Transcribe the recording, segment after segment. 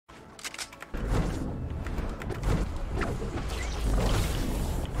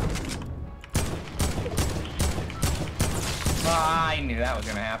I knew that was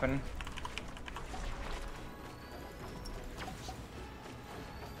gonna happen.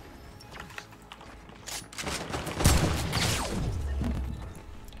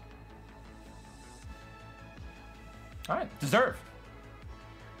 Alright, deserve.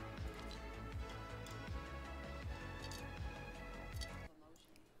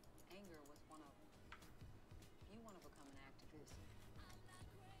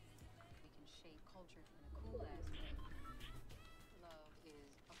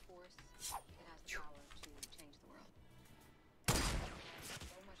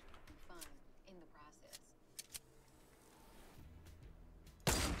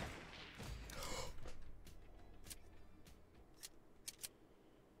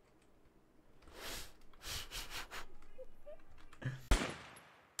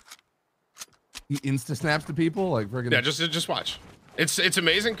 He insta snaps to people like friggin'. Yeah, just watch. It's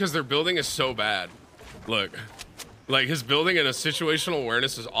amazing because their building is so bad. Look, like his building and his situational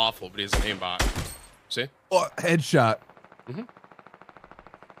awareness is awful, but he's an aimbot. See? Oh, headshot. Mm-hmm.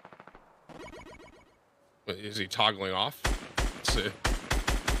 Wait, is he toggling off? Let's see.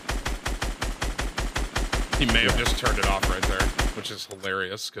 He may have just turned it off right there, which is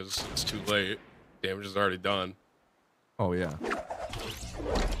hilarious because it's too late. Damage is already done. Oh yeah.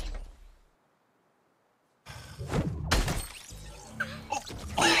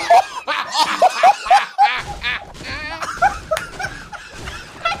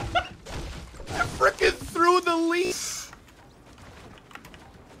 Frickin' through the lease.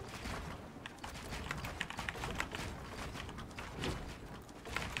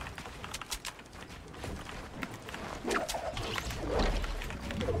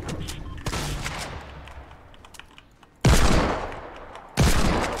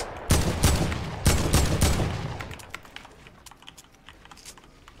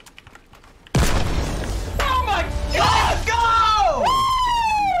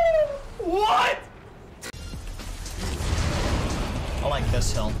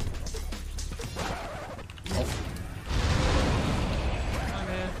 This hill. Oh.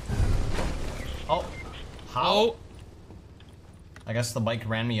 Oh. How? Oh. I guess the bike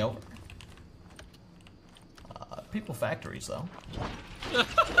ran me over. People factories though.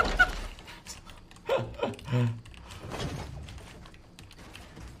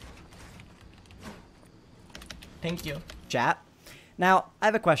 Thank you. Chat. Now, I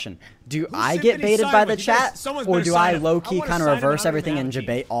have a question. Do I get baited by the chat, or do I low-key kind of reverse everything and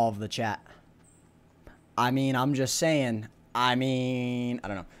debate all of the chat? I mean, I'm just saying. I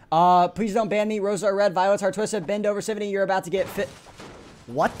don't know. Please don't ban me. Roses are red, violets are twisted. Bend over 70. You're about to get fit.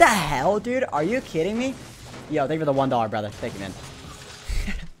 What the hell, dude? Are you kidding me? Yo, thank you for the $1, brother. Thank you, man.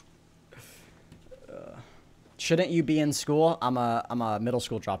 Shouldn't you be in school? I'm a middle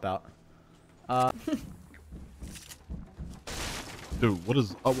school dropout. Dude, what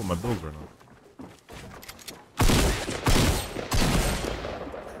is up with my builds right now?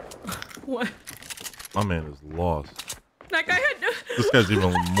 What? My man is lost. That guy had no. This guy's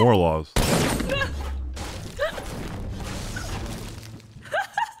even more lost.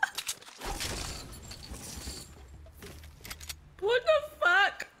 What the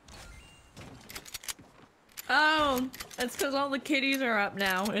fuck? Oh, it's because all the kitties are up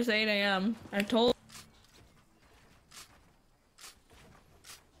now. It's 8 AM. I told.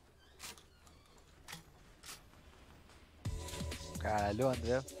 Caralho,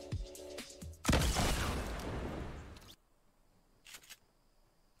 André.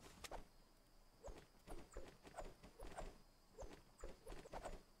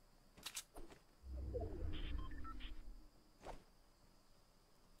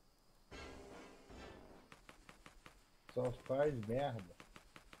 Só faz merda.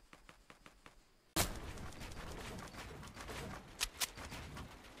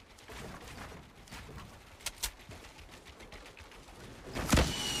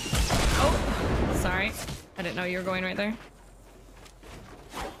 Sorry, I didn't know you were going right there.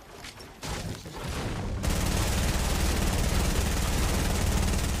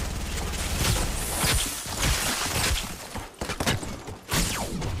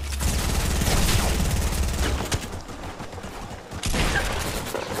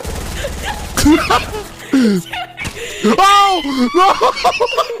 Oh no!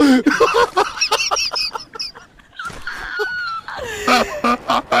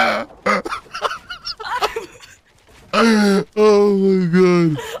 Oh my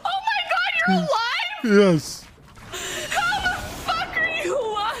god. Oh my god, you're alive? Yes. How the fuck are you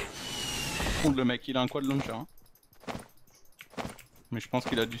alive? Oh, le mec, il a un quad launcher. Hein. Mais je pense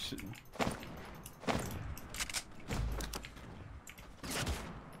qu'il a dû...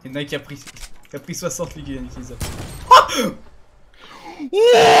 Il y en a qui a pris 60 lui qui vient d'utiliser ça. No,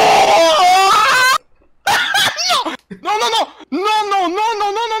 no, no! No, no, no, no, no,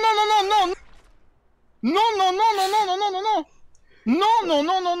 no, no, no, no, no! No, no, no, no, no, no, no, no, no! Non, non,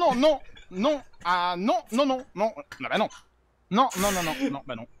 non, non, non, non, non, ah, non, non, non, non, bah non, non, non, non, non, non,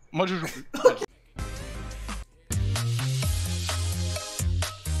 bah non, moi je joue plus.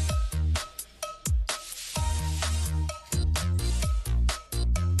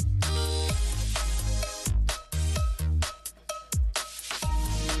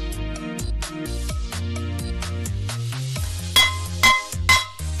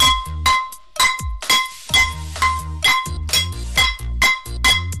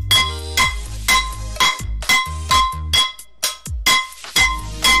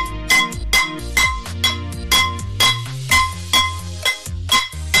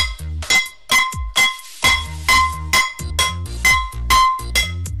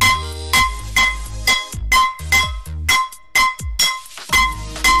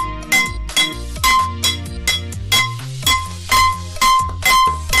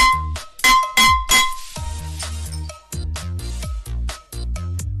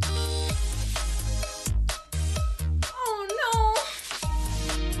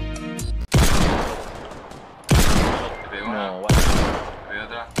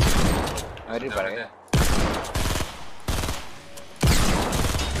 A ver, para qué.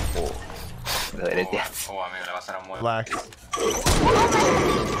 Lo derecha. Amigo, le va a ser muy... Relax.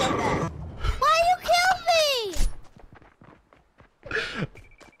 Why you kill me?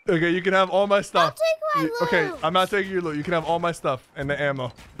 Okay, you can have all my stuff. I'll take my loot. Okay, I'm not taking your loot. You can have all my stuff and the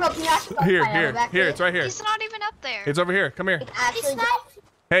ammo. Bro, can you actually put Here, my ammo here, back here. here? It's right here. He's not even up there. It's over here. Come here. It's actually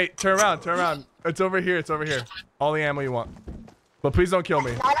Hey, turn around, turn around. It's over here. It's over here. All the ammo you want. But please don't kill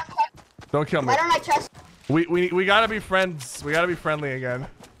me. Don't kill me. Why don't I trust? We gotta be friends. We gotta be friendly again.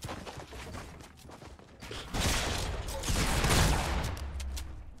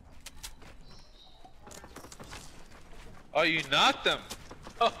 Oh, you knocked him.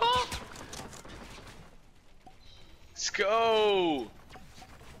 Let's go.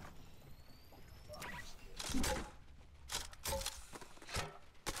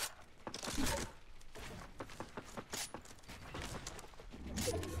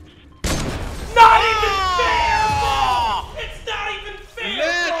 Not even fair, bro! It's not even fair,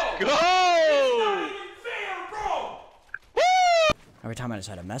 Let's bro! go. It's not even fair, bro! Every time I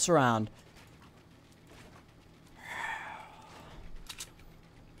decide to mess around.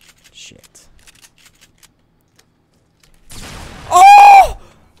 Shit. Oh!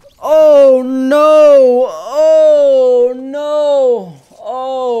 Oh no! Oh no!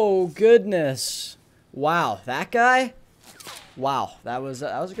 Oh goodness! Wow, that guy? Wow, that was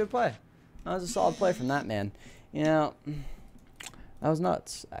a good play. That was a solid play from that man. You know, that was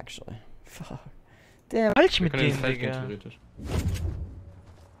nuts, actually. Fuck. Damn. Falsch mit denen, Digga.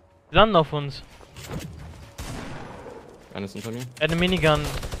 Die landen auf uns. Eines unter mir. Er hat eine Minigun,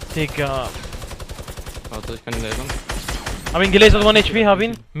 Digga. Warte, ich kann ihn lasern. Hab ihn gelasert, 1 HP, hab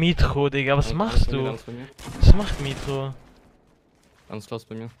ihn. Mitro, Digga, was machst du? Was macht Mitro? Ganz close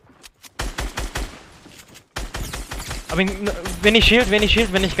bei mir. Hab ihn, wenn ich Shield, wenn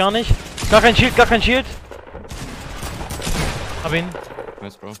ich gar nicht. Gar kein Shield, gar kein Shield. Hab ihn.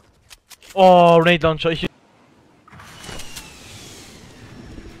 Nice, Bro. Oh, Raid Launcher, ich...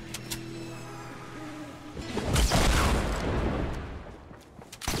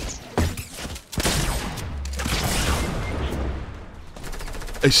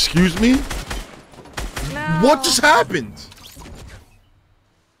 Excuse me? No. What just happened?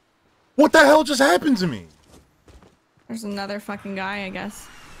 What the hell just happened to me? There's another fucking guy, I guess.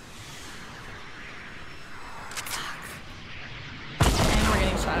 And we're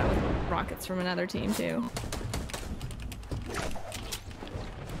getting shot at with rockets from another team, too.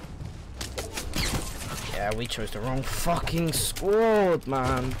 Yeah, we chose the wrong fucking squad,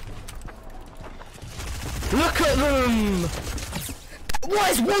 man. Look at them! Why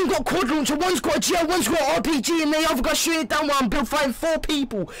has one got quad launcher, one's got a GL, one's got RPG, and the other got shooting down while I'm built fighting 4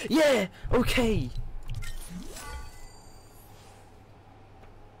 people? Yeah, okay.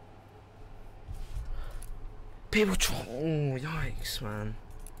 People oh, yikes, man.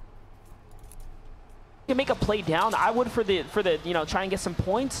 You can make a play down. I would for the you know, try and get some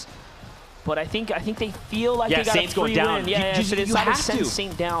points. But I think they feel like they got Saint's a free going down. win. Yeah, You so they decided have to send to.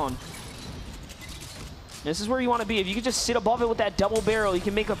 Saint down. This is where you want to be. If you could just sit above it with that double barrel, you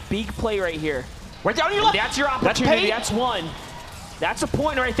can make a big play right here. Right down your left. That's your opportunity. That's one. That's a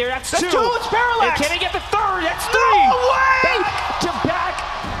point right there. That's two. It's parallax. And can he get the third? That's three. No way! Back to back.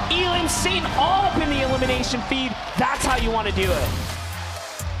 Elin Saint all up in the elimination feed. That's how you want to do it.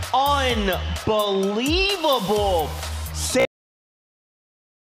 Unbelievable.